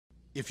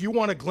If you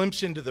want a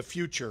glimpse into the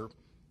future,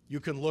 you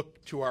can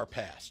look to our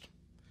past.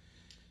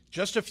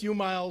 Just a few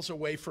miles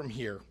away from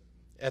here,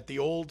 at the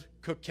old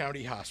Cook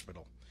County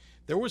Hospital,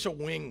 there was a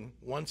wing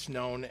once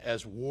known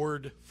as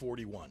Ward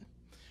 41.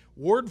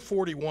 Ward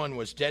 41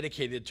 was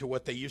dedicated to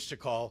what they used to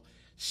call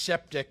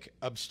septic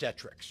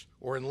obstetrics,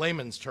 or in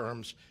layman's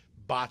terms,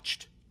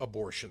 botched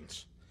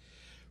abortions.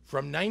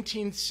 From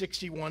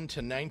 1961 to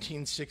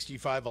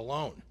 1965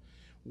 alone,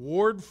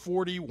 Ward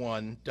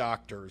 41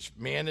 doctors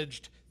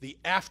managed the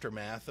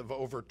aftermath of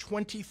over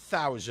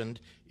 20,000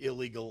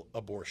 illegal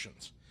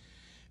abortions.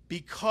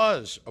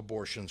 Because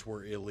abortions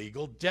were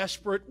illegal,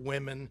 desperate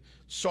women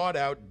sought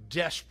out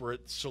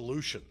desperate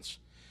solutions.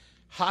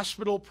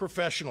 Hospital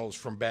professionals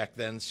from back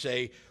then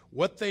say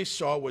what they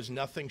saw was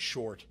nothing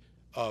short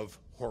of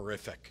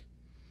horrific.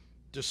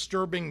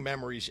 Disturbing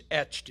memories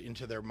etched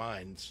into their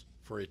minds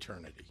for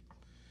eternity.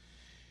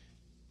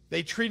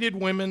 They treated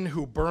women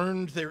who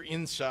burned their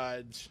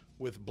insides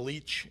with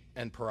bleach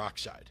and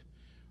peroxide,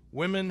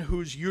 women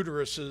whose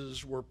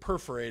uteruses were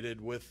perforated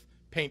with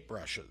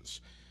paintbrushes,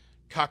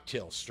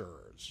 cocktail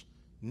stirrers,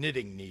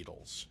 knitting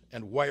needles,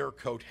 and wire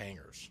coat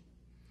hangers.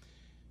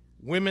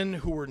 Women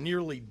who were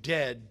nearly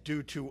dead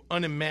due to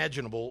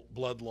unimaginable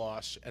blood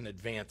loss and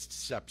advanced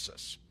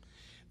sepsis.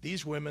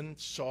 These women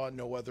saw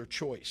no other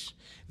choice.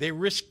 They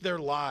risked their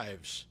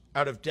lives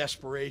out of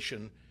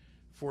desperation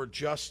for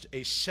just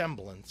a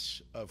semblance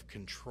of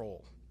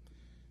control,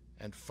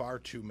 and far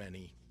too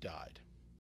many died.